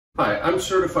Hi, I'm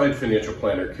Certified Financial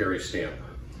Planner Cary Stamp.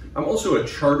 I'm also a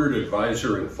Chartered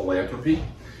Advisor in Philanthropy,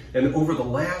 and over the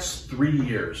last 3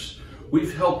 years,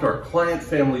 we've helped our client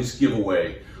families give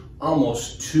away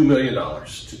almost $2 million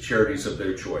to charities of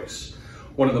their choice.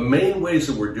 One of the main ways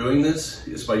that we're doing this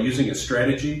is by using a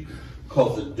strategy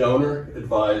called the Donor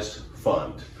Advised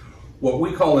Fund, what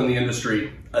we call in the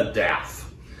industry a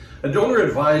DAF. A Donor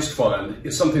Advised Fund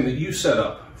is something that you set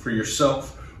up for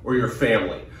yourself or your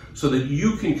family so that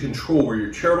you can control where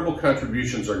your charitable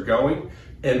contributions are going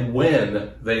and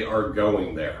when they are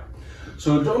going there.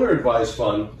 So a Donor Advised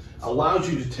Fund allows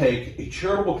you to take a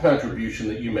charitable contribution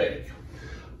that you make,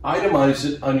 itemize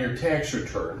it on your tax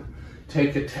return,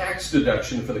 take a tax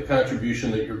deduction for the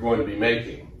contribution that you're going to be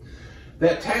making.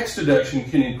 That tax deduction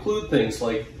can include things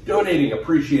like donating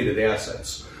appreciated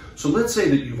assets. So let's say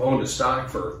that you've owned a stock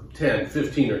for 10,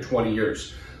 15, or 20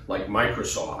 years, like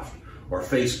Microsoft, or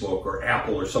Facebook, or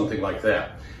Apple, or something like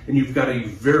that, and you've got a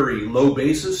very low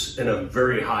basis and a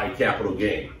very high capital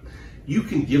gain. You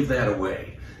can give that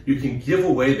away. You can give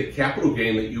away the capital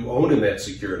gain that you own in that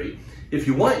security. If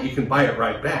you want, you can buy it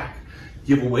right back.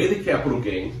 Give away the capital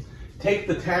gain, take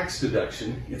the tax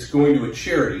deduction, it's going to a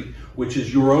charity, which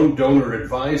is your own donor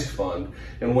advised fund,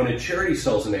 and when a charity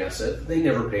sells an asset, they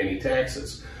never pay any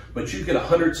taxes. But you get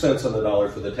 100 cents on the dollar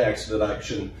for the tax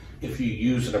deduction if you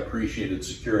use an appreciated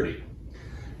security.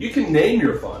 You can name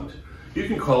your fund. You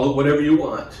can call it whatever you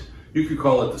want. You could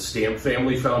call it the Stamp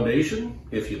Family Foundation,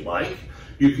 if you'd like.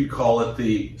 You could call it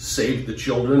the Save the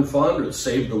Children Fund, or the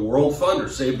Save the World Fund, or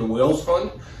Save the Whales Fund.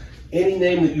 Any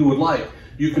name that you would like,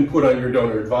 you can put on your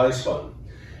donor advised fund.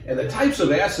 And the types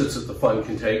of assets that the fund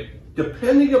can take,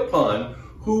 depending upon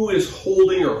who is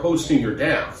holding or hosting your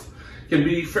DAF, can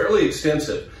be fairly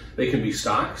extensive. They can be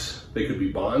stocks, they could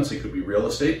be bonds, they could be real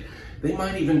estate. They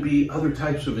might even be other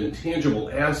types of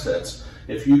intangible assets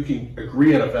if you can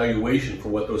agree on a valuation for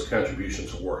what those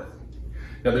contributions are worth.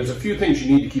 Now, there's a few things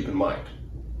you need to keep in mind.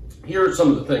 Here are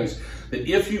some of the things that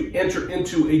if you enter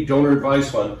into a donor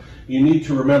advised fund, you need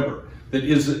to remember that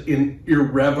is an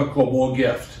irrevocable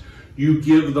gift. You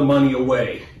give the money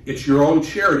away. It's your own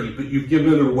charity, but you've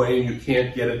given it away and you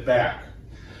can't get it back.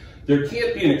 There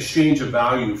can't be an exchange of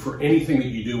value for anything that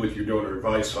you do with your donor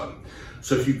advised fund.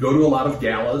 So if you go to a lot of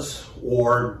galas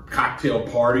or cocktail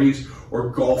parties or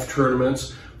golf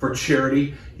tournaments for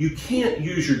charity, you can't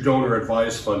use your donor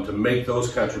advised fund to make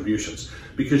those contributions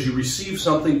because you receive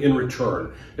something in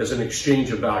return as an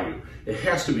exchange of value. It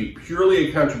has to be purely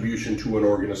a contribution to an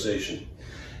organization.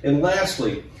 And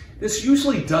lastly, this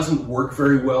usually doesn't work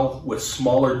very well with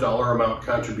smaller dollar amount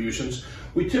contributions.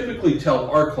 We typically tell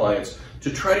our clients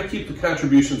to try to keep the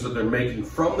contributions that they're making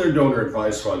from their donor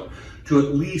advised fund to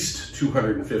at least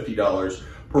 $250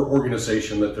 per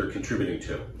organization that they're contributing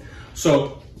to.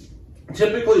 So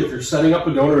typically, if you're setting up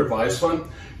a donor advised fund,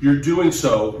 you're doing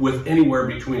so with anywhere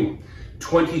between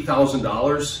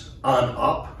 $20,000 on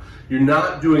up. You're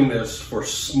not doing this for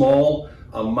small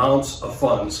amounts of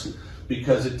funds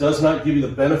because it does not give you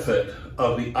the benefit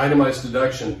of the itemized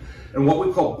deduction and what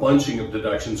we call bunching of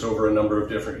deductions over a number of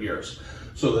different years.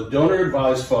 So the donor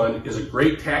advised fund is a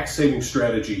great tax saving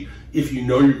strategy if you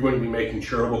know you're going to be making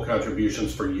charitable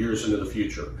contributions for years into the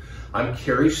future. I'm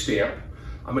Cary Stamp.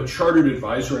 I'm a Chartered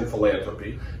Advisor in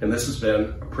Philanthropy, and this has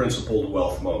been a Principled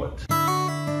Wealth Moment.